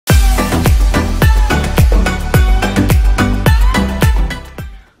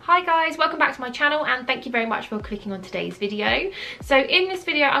guys, welcome back to my channel and thank you very much for clicking on today's video. So in this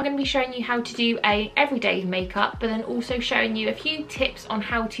video I'm going to be showing you how to do a everyday makeup, but then also showing you a few tips on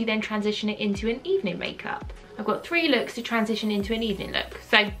how to then transition it into an evening makeup. I've got 3 looks to transition into an evening look.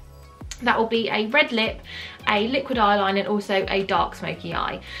 So that will be a red lip, a liquid eyeliner and also a dark smoky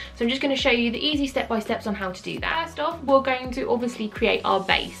eye. So I'm just going to show you the easy step-by-steps on how to do that. First off, we're going to obviously create our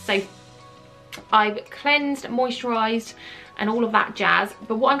base. So I've cleansed, moisturised and all of that jazz,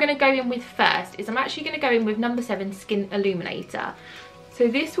 but what I'm going to go in with first is I'm actually going to go in with number 7 Skin Illuminator. So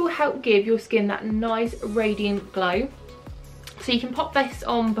this will help give your skin that nice radiant glow. So you can pop this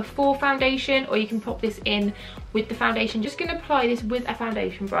on before foundation or you can pop this in with the foundation. Just going to apply this with a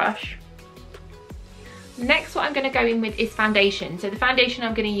foundation brush. Next, what I'm going to go in with is foundation. So the foundation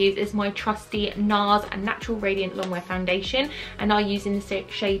I'm going to use is my trusty NARS Natural Radiant Longwear Foundation, and I'm using the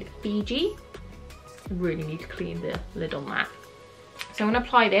shade Fiji. I really need to clean the lid on that. So I'm going to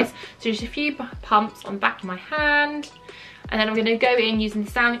apply this. So just a few pumps on the back of my hand, and then I'm going to go in using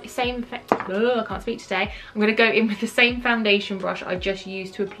the same, I can't speak today. I'm going to go in with the same foundation brush I just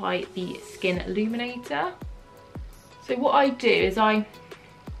used to apply the Skin Illuminator. So what I do is I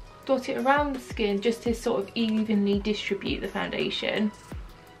dot it around the skin just to sort of evenly distribute the foundation,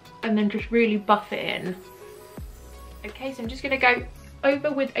 and then just really buff it in. Okay, so I'm just going to go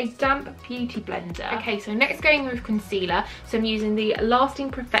over with a damp beauty blender. Okay, so next going with concealer. So I'm using the Lasting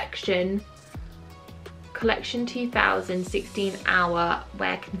Perfection Collection 2000 16 Hour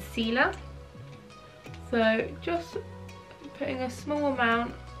Wear Concealer. So just putting a small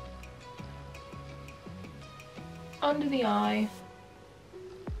amount under the eye.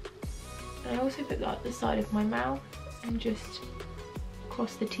 And I also put that at the side of my mouth and just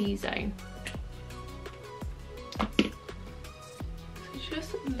across the T-zone. So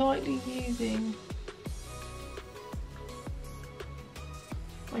just lightly using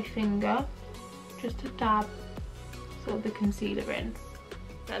my finger just to dab sort of the concealer in.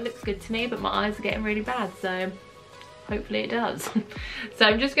 That looks good to me, but my eyes are getting really bad, so hopefully it does. So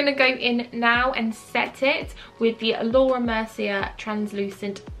I'm just going to go in now and set it with the Laura Mercier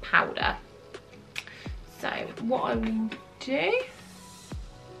Translucent Powder. So what I will do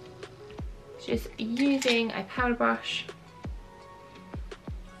is just using a powder brush,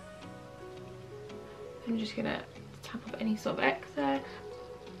 I'm just going to tap off any sort of excess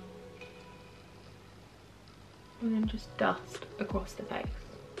and then just dust across the face.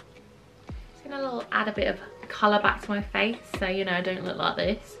 Just going to add a bit of colour back to my face so you know I don't look like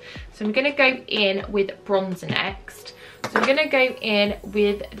this. So I'm going to go in with bronzer next. So I'm going to go in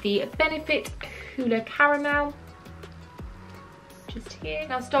with the Benefit Hoola Caramel, just here.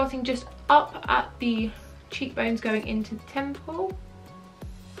 Now starting just up at the cheekbones going into the temple,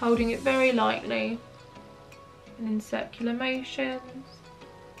 holding it very lightly and in circular motions.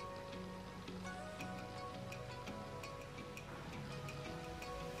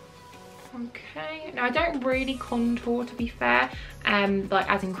 Okay, now I don't really contour, to be fair, like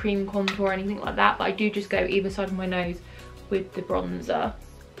as in cream contour or anything like that, but I do just go either side of my nose with the bronzer.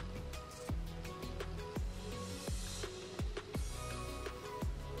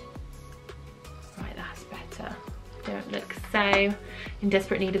 Right, that's better. Don't look so in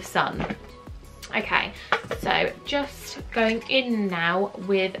desperate need of sun. Okay, so just going in now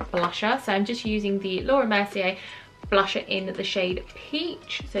with blusher. So I'm just using the Laura Mercier blusher in the shade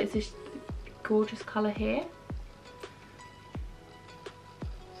Peach. So it's this gorgeous colour here.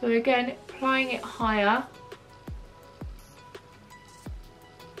 So again, applying it higher.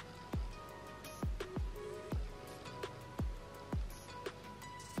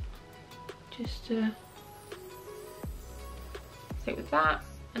 Just to stick with that,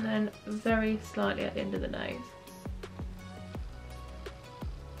 and then very slightly at the end of the nose.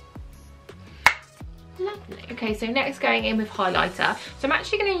 Lovely. Okay, so next going in with highlighter. So I'm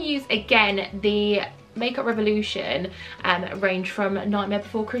actually going to use again the Makeup Revolution range from Nightmare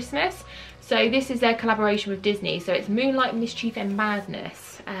Before Christmas. So this is their collaboration with Disney. So it's Moonlight, Mischief and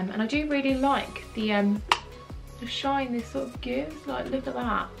Madness, and I do really like the shine this sort of gives. Like, look at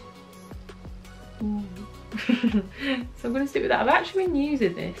that. Ooh. So I'm going to stick with that. I've actually been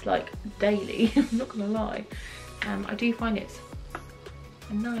using this like daily, I'm not going to lie. I do find it's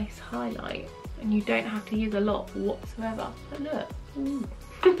a nice highlight and you don't have to use a lot whatsoever. But look.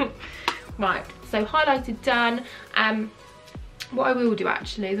 Ooh. Right, so highlighter done. What I will do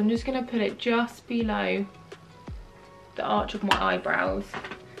actually is I'm just going to put it just below the arch of my eyebrows.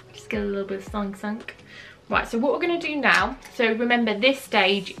 Just get a little bit of sunk. Right, so what we're going to do now, so remember this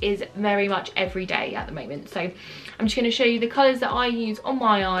stage is very much everyday at the moment, so I'm just going to show you the colours that I use on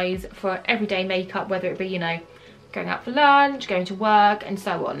my eyes for everyday makeup, whether it be, you know, going out for lunch, going to work, and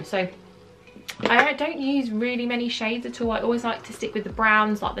so on. So I don't use really many shades at all. I always like to stick with the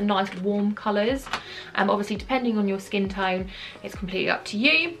browns, like the nice warm colours. Obviously depending on your skin tone, it's completely up to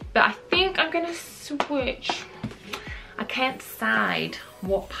you, but I think I'm going to switch. I can't decide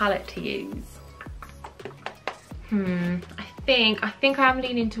what palette to use. I think I am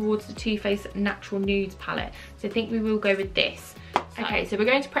leaning towards the Too Faced Natural Nudes palette, so I think we will go with this. Okay, so we're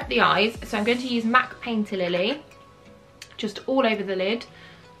going to prep the eyes. So I'm going to use MAC Painter Lily just all over the lid.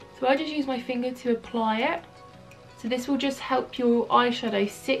 So I just use my finger to apply it. So this will just help your eyeshadow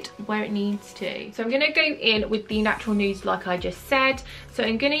sit where it needs to. So I'm going to go in with the Natural Nudes like I just said. So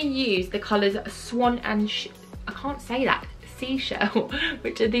I'm going to use the colours Swan and I can't say that, Seashell,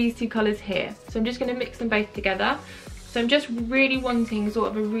 which are these two colours here. So I'm just going to mix them both together. So I'm just really wanting sort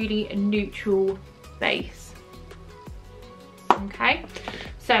of a really neutral base. Okay,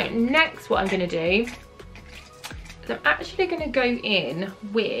 so next what I'm going to do is I'm actually going to go in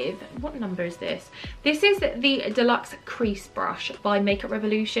with, what number is this? This is the Deluxe Crease Brush by Makeup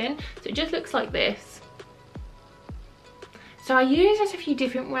Revolution. So it just looks like this. So I use this a few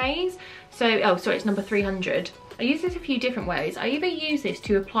different ways. So, oh sorry, it's number 300. I use this a few different ways. I either use this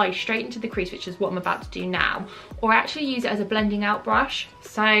to apply straight into the crease, which is what I'm about to do now, or I actually use it as a blending out brush.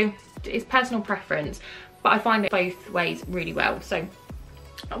 So it's personal preference, but I find it both ways really well. So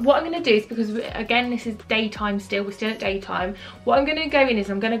what I'm going to do is, because again this is daytime still, we're still at daytime, what I'm going to go in is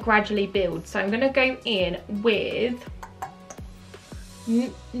I'm going to gradually build. So I'm going to go in with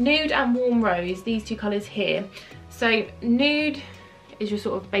Nude and Warm Rose, these two colours here. So Nude is your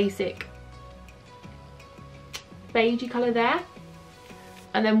sort of basic beigey colour there,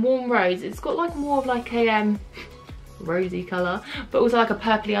 and then Warm Rose, it's got like more of like a rosy colour, but also like a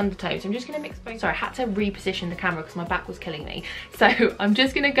purpley undertone. So I'm just going to mix both. Sorry, I had to reposition the camera because my back was killing me. So I'm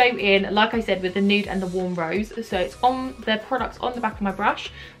just going to go in, like I said, with the Nude and the Warm Rose. So it's on the products on the back of my brush.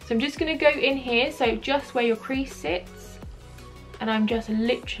 So I'm just going to go in here, so just where your crease sits, and I'm just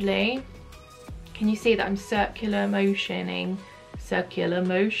literally, can you see that I'm circular motioning?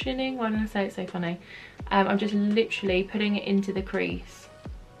 Why did I say it so funny? I'm just literally putting it into the crease.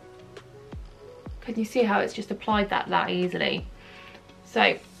 Can you see how it's just applied that easily?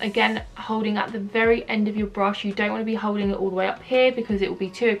 So again, holding at the very end of your brush. You don't want to be holding it all the way up here because it will be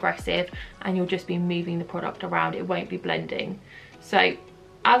too aggressive and you'll just be moving the product around. It won't be blending. So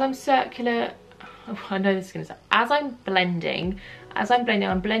as I'm circular, I know this is going to sound, as I'm blending,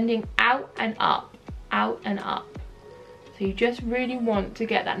 I'm blending out and up, out and up. So you just really want to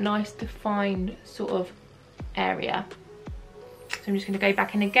get that nice defined sort of area. So I'm just going to go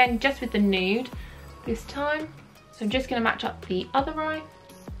back in again just with the Nude this time. So I'm just going to match up the other eye.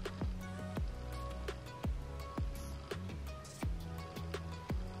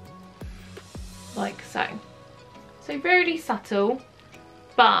 Like so. So very subtle,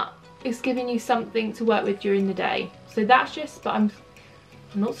 but it's giving you something to work with during the day. So that's just, but I'm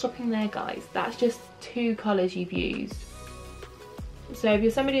not stopping there guys, that's just two colours you've used. So if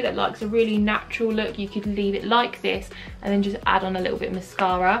you're somebody that likes a really natural look, you could leave it like this and then just add on a little bit of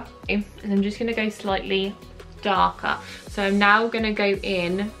mascara. And I'm just going to go slightly darker. So I'm now going to go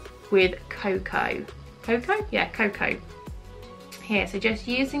in with Cocoa. Cocoa? Yeah, Cocoa. Here, so just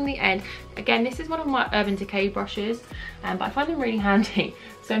using the end. Again, this is one of my Urban Decay brushes, but I find them really handy.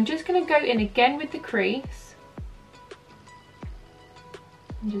 So I'm just going to go in again with the crease.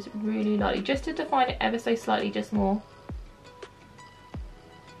 And just really lightly, just to define it ever so slightly, just more.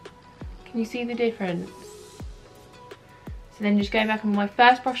 Can you see the difference? So then just going back on my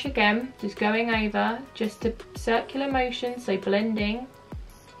first brush again, just going over, just to circular motion, so blending.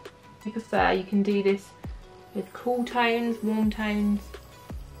 If you prefer, you can do this with cool tones, warm tones,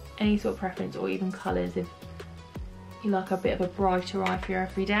 any sort of preference, or even colours if you like a bit of a brighter eye for your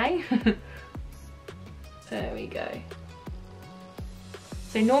everyday. There we go.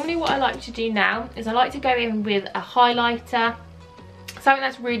 So normally what I like to do now is I like to go in with a highlighter, something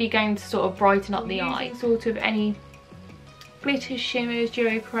that's really going to sort of brighten up the eye. Sort of any glitters, shimmers,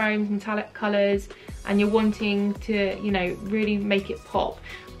 duochromes, metallic colours, and you're wanting to, you know, really make it pop.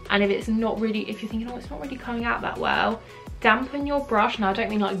 And if it's not really, if you're thinking, oh, it's not really coming out that well, dampen your brush. Now I don't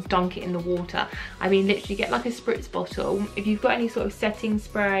mean like dunk it in the water. I mean literally get like a spritz bottle. If you've got any sort of setting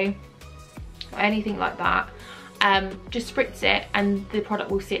spray or anything like that, just spritz it and the product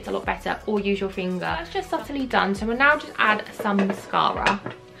will sit a lot better, or use your finger. That's just subtly done. So we'll now just add some mascara.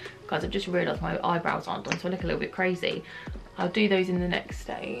 Guys, I've just realised my eyebrows aren't done, so I look a little bit crazy. I'll do those in the next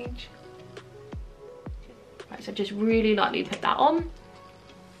stage. Right, so just really lightly put that on.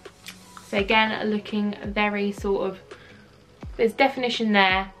 So again, looking very sort of There's definition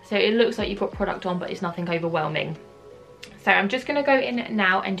there, so it looks like you've got product on, but it's nothing overwhelming. So I'm just going to go in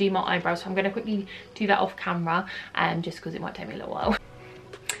now and do my eyebrows. So I'm going to quickly do that off camera, just because it might take me a little while.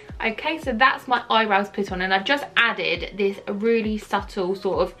 Okay, so that's my eyebrows put on, and I've just added this really subtle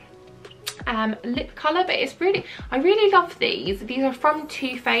sort of lip colour, but it's really, I really love these. These are from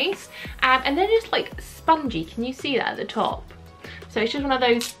Too Faced, and they're just like spongy. Can you see that at the top? So it's just one of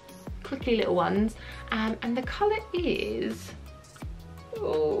those quickly little ones, and the colour is,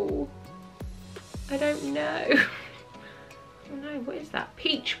 oh, I don't know. Oh no, what is that?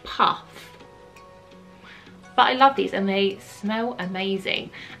 Peach Puff. But I love these and they smell amazing.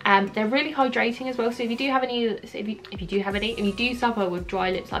 They're really hydrating as well. So if you do have any, if you do suffer with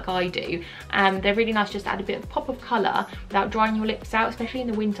dry lips like I do, they're really nice just to add a bit of pop of colour without drying your lips out, especially in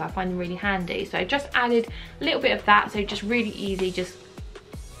the winter. I find them really handy. So I just added a little bit of that. So just really easy, just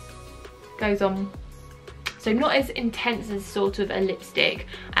goes on. So not as intense as sort of a lipstick,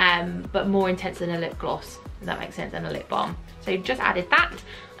 but more intense than a lip gloss, if that makes sense, and a lip balm. So just added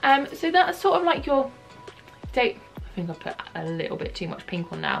that. So that's sort of like your date. I think I put a little bit too much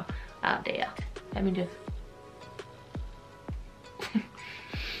pink on now. Oh dear. Let me just.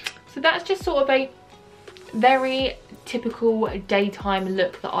 So that's just sort of a very typical daytime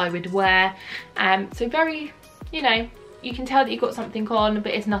look that I would wear. So very, you know, you can tell that you've got something on,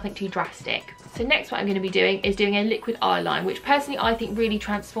 but it's nothing too drastic. So next what I'm going to be doing is doing a liquid eyeline, which personally I think really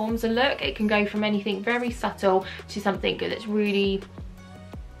transforms a look. It can go from anything very subtle to something that's really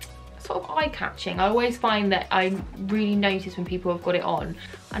sort of eye-catching. I always find that I really notice when people have got it on,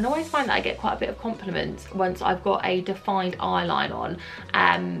 and I always find that I get quite a bit of compliments once I've got a defined eyeline on.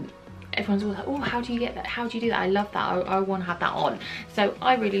 Everyone's always like, oh, how do you get that? How do you do that? I love that. I want to have that on. So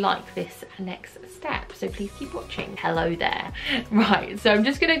I really like this next step. So please keep watching. Hello there. Right, so I'm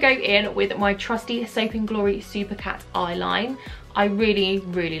just going to go in with my trusty Soap & Glory Super Cat eyeline. I really,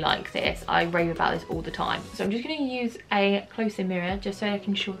 really like this. I rave about this all the time. So I'm just going to use a closer mirror just so I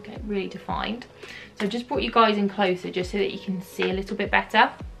can sure get it really defined. So I've just brought you guys in closer just so that you can see a little bit better.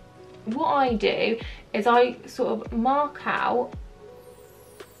 What I do is I sort of mark out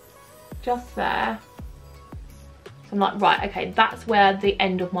just there. So I'm like, right, okay, that's where the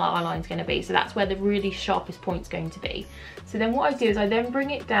end of my eyeline is going to be. So that's where the really sharpest point's going to be. So then what I do is I then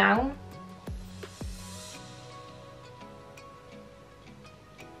bring it down.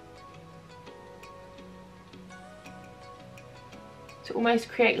 To almost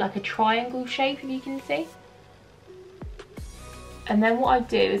create like a triangle shape, if you can see. And then what I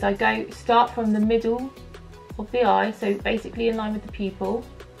do is I start from the middle of the eye, so basically in line with the pupil.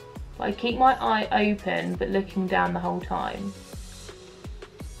 But I keep my eye open but looking down the whole time.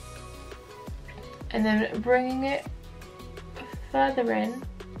 And then bringing it further in.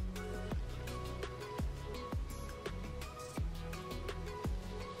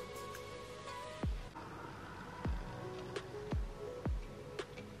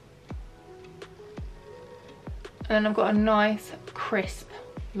 And I've got a nice crisp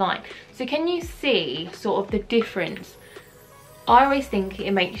line. So can you see sort of the difference? I always think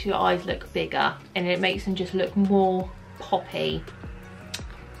it makes your eyes look bigger and it makes them just look more poppy.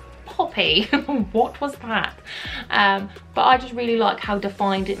 Poppy, what was that? But I just really like how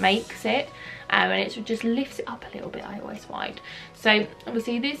defined it makes it, and it just lifts it up a little bit, I always find. So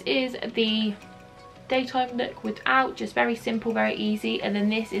obviously this is the daytime look without, just very simple, very easy, and then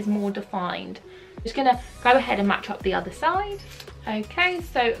this is more defined. Just gonna go ahead and match up the other side. Okay,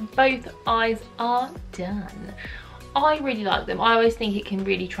 so both eyes are done. I really like them. I always think it can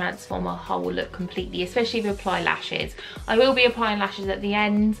really transform a whole look completely, especially if you apply lashes. I will be applying lashes at the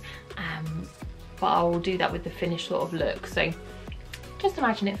end, but I will do that with the finished sort of look. So just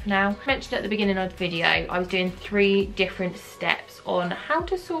imagine it for now. I mentioned at the beginning of the video, I was doing 3 different steps on how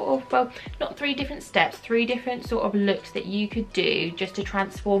to sort of, well, not 3 different steps, 3 different sort of looks that you could do just to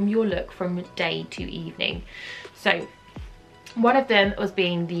transform your look from day to evening. So one of them was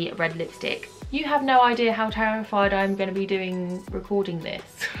being the red lipstick. You have no idea how terrified I'm going to be recording this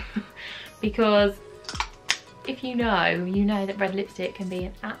because if you know that red lipstick can be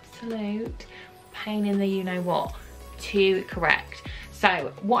an absolute pain in the you-know-what to correct.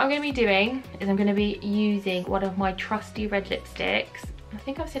 So what I'm going to be doing is I'm going to be using one of my trusty red lipsticks. I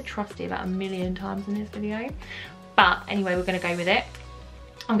think I've said trusty about 1,000,000 times in this video, but anyway, we're going to go with it.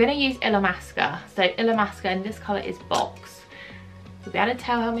 I'm going to use Illamasqua. So Illamasqua, and this colour is Box. You'll be able to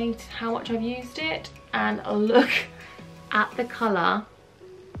tell how much I've used it, and look at the colour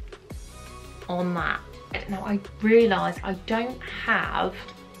on that. Now I realise I don't have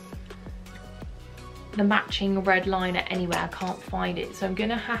the matching red liner anywhere. I can't find it, so I'm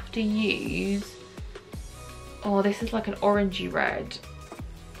gonna have to use Oh, this is like an orangey red.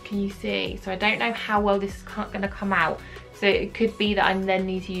 Can you see? So I don't know how well this is going to come out. So it could be that I then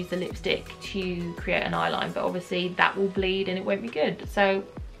need to use the lipstick to create an eyeline, but obviously that will bleed and it won't be good. So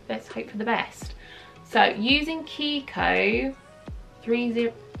let's hope for the best. So using Kiko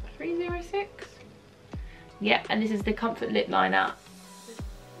 306. Yep, and this is the Comfort Lip Liner.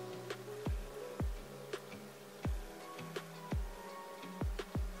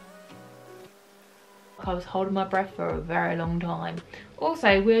 I was holding my breath for a very long time.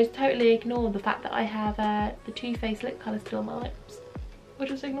 Also, we'll totally ignore the fact that I have the Too Faced lip colour still on my lips. We'll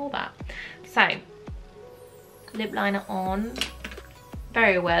just ignore that. So, lip liner on.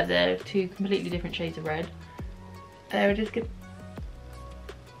 Very aware they're two completely different shades of red. They're just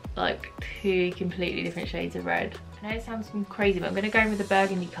like two completely different shades of red. I know it sounds crazy, but I'm going to go in with the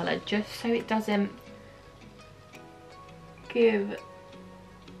burgundy colour just so it doesn't give...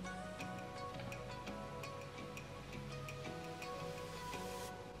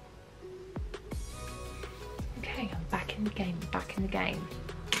 Okay, I'm back in the game, back in the game.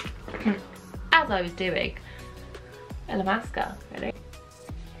 As I was doing a Lamaska, really.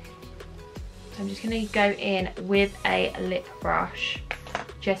 So I'm just going to go in with a lip brush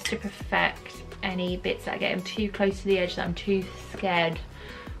just to perfect any bits that are getting too close to the edge that I'm too scared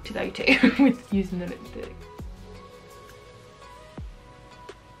to go to with using the lipstick.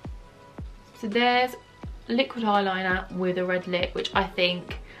 So there's liquid eyeliner with a red lip, which I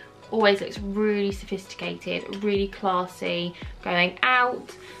think always looks really sophisticated, really classy going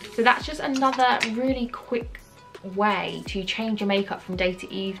out. So that's just another really quick way to change your makeup from day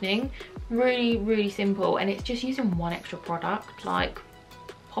to evening. Really, really simple, and it's just using one extra product. Like,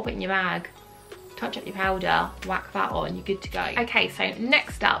 pop it in your bag, touch up your powder, whack that on, you're good to go. Okay, so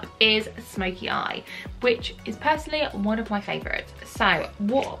next up is Smoky Eye, which is personally one of my favourites. So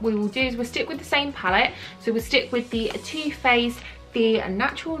what we will do is we'll stick with the same palette. So we'll stick with the Too Faced, the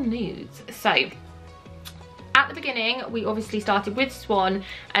Natural Nudes. So at the beginning, we obviously started with Swan,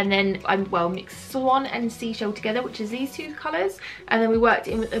 and then well, mixed Swan and Seashell together, which is these two colours, and then we worked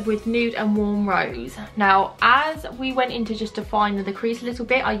in with Nude and Warm Rose. Now, as we went in to just define the crease a little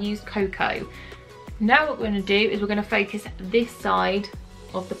bit, I used Cocoa. Now what we're going to do is we're going to focus this side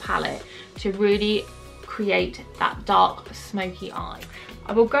of the palette to really create that dark smoky eye.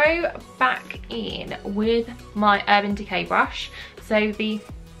 I will go back in with my Urban Decay brush, so the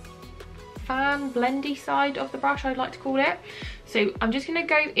fan blendy side of the brush, I'd like to call it. So I'm just going to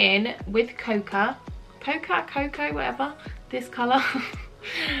go in with Cocoa, whatever, this colour.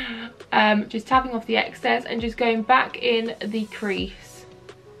 Just tapping off the excess and just going back in the crease.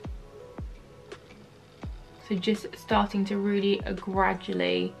 So just starting to really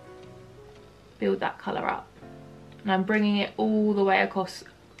gradually build that colour up. And I'm bringing it all the way across,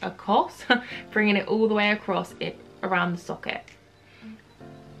 bringing it all the way across it around the socket.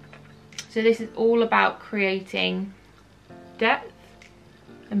 So this is all about creating depth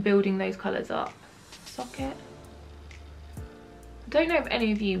and building those colours up. Socket. I don't know if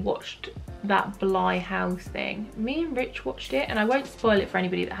any of you watched that Bly House thing. Me and Rich watched it, and I won't spoil it for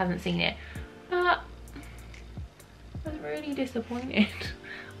anybody that hasn't seen it, but I was really disappointed.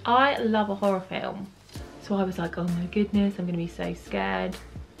 I love a horror film, so I was like, oh my goodness, I'm gonna be so scared.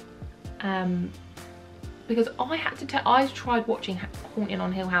 Because I tried watching Haunting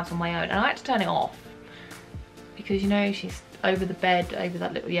on Hill House on my own, and I had to turn it off because, you know, she's over the bed, over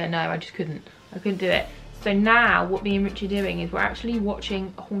that little, yeah, no, I just couldn't do it. So now what me and Rich are doing is we're actually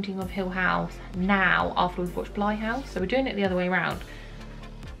watching Haunting of Hill House now after we've watched Bly House. So we're doing it the other way around,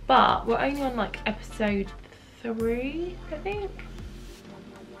 but we're only on like episode 3, I think,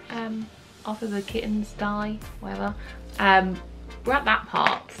 after the kittens die, whatever. We're at that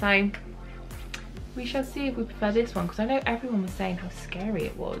part, so we shall see if we prefer this one, because I know everyone was saying how scary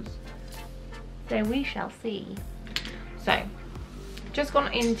it was. So we shall see. So, just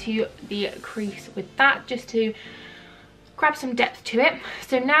gone into the crease with that, just to grab some depth to it.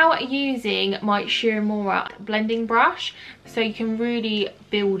 So now using my Shiramura blending brush, so you can really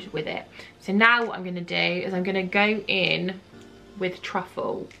build with it. So now what I'm going to do is I'm going to go in with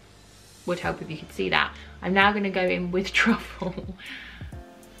Truffle. Would help if you could see that. I'm now going to go in with Truffle.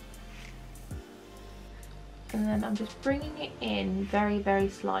 And then I'm just bringing it in very, very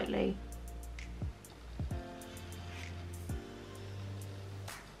slightly.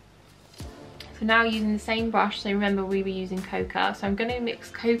 So now using the same brush, so remember we were using Cocoa. So I'm going to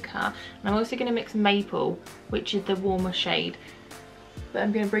mix Cocoa, and I'm also going to mix Maple, which is the warmer shade. But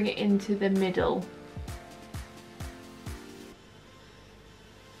I'm going to bring it into the middle.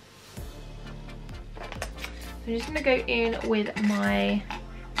 So I'm just going to go in with my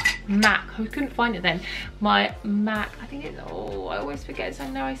MAC, I couldn't find it then, my MAC, I think it's, oh, I always forget, so I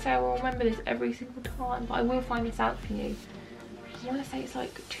know I say I will remember this every single time, but I will find this out for you. I want to say it's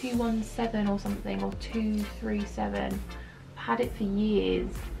like 217 or something, or 237. I've had it for years.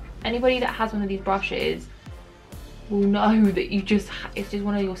 Anybody that has one of these brushes will know that it's just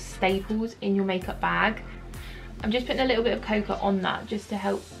one of your staples in your makeup bag. I'm just putting a little bit of cocoa on that just to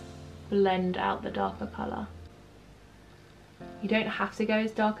help blend out the darker colour. You don't have to go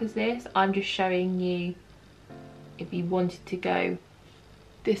as dark as this. I'm just showing you if you wanted to go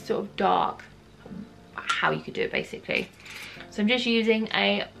this sort of dark, how you could do it basically. So I'm just using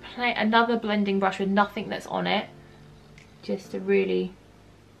another blending brush with nothing that's on it, just to really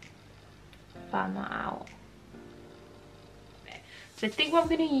fan that out. So I think what I'm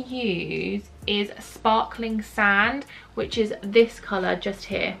going to use is Sparkling Sand, which is this colour just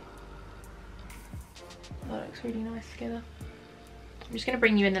here. That looks really nice together. I'm just going to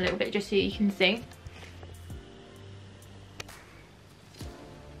bring you in a little bit just so you can see.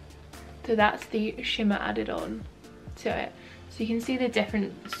 So that's the shimmer added on to it. So you can see the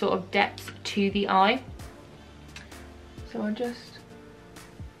different sort of depths to the eye. So I'm just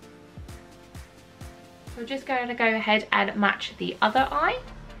going to go ahead and match the other eye.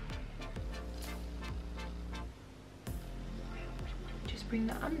 Just bring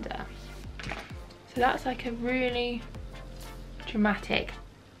that under. So that's like a really dramatic,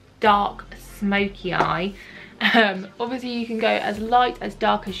 dark, smoky eye. Obviously you can go as light, as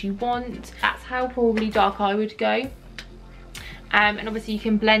dark as you want. That's how probably dark I would go. And obviously you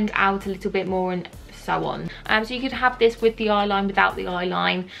can blend out a little bit more and so on. So you could have this with the eyeline, without the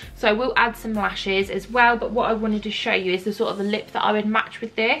eyeline. So I will add some lashes as well, but what I wanted to show you is the sort of the lip that I would match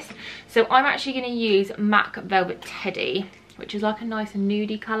with this. So I'm actually going to use MAC Velvet Teddy, which is like a nice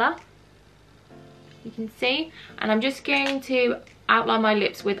nudie colour, you can see. And I'm just going to outline my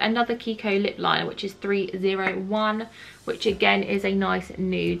lips with another Kiko lip liner, which is 301, which again is a nice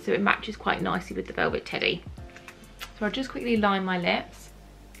nude, so it matches quite nicely with the Velvet Teddy. So I'll just quickly line my lips.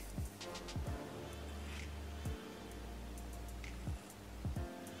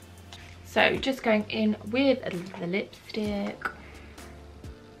 So just going in with the lipstick.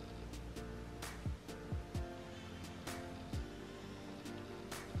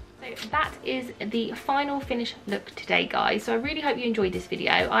 So that is the final finished look today, guys. So I really hope you enjoyed this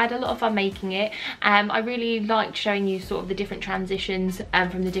video. I had a lot of fun making it. I really liked showing you sort of the different transitions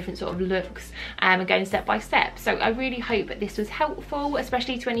from the different sort of looks and going step by step. So I really hope that this was helpful,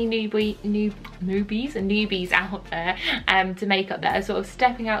 especially to any newbies out there to makeup that are sort of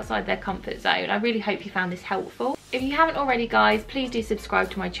stepping outside their comfort zone. I really hope you found this helpful. If you haven't already, guys, please do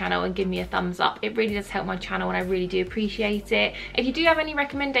subscribe to my channel and give me a thumbs up. It really does help my channel and I really do appreciate it. If you do have any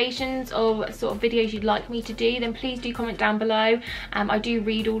recommendations of sort of videos you'd like me to do, then please do comment down below. I do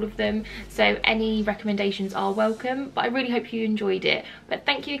read all of them, so any recommendations are welcome. But I really hope you enjoyed it. But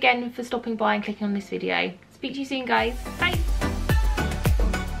thank you again for stopping by and clicking on this video. Speak to you soon, guys. Bye.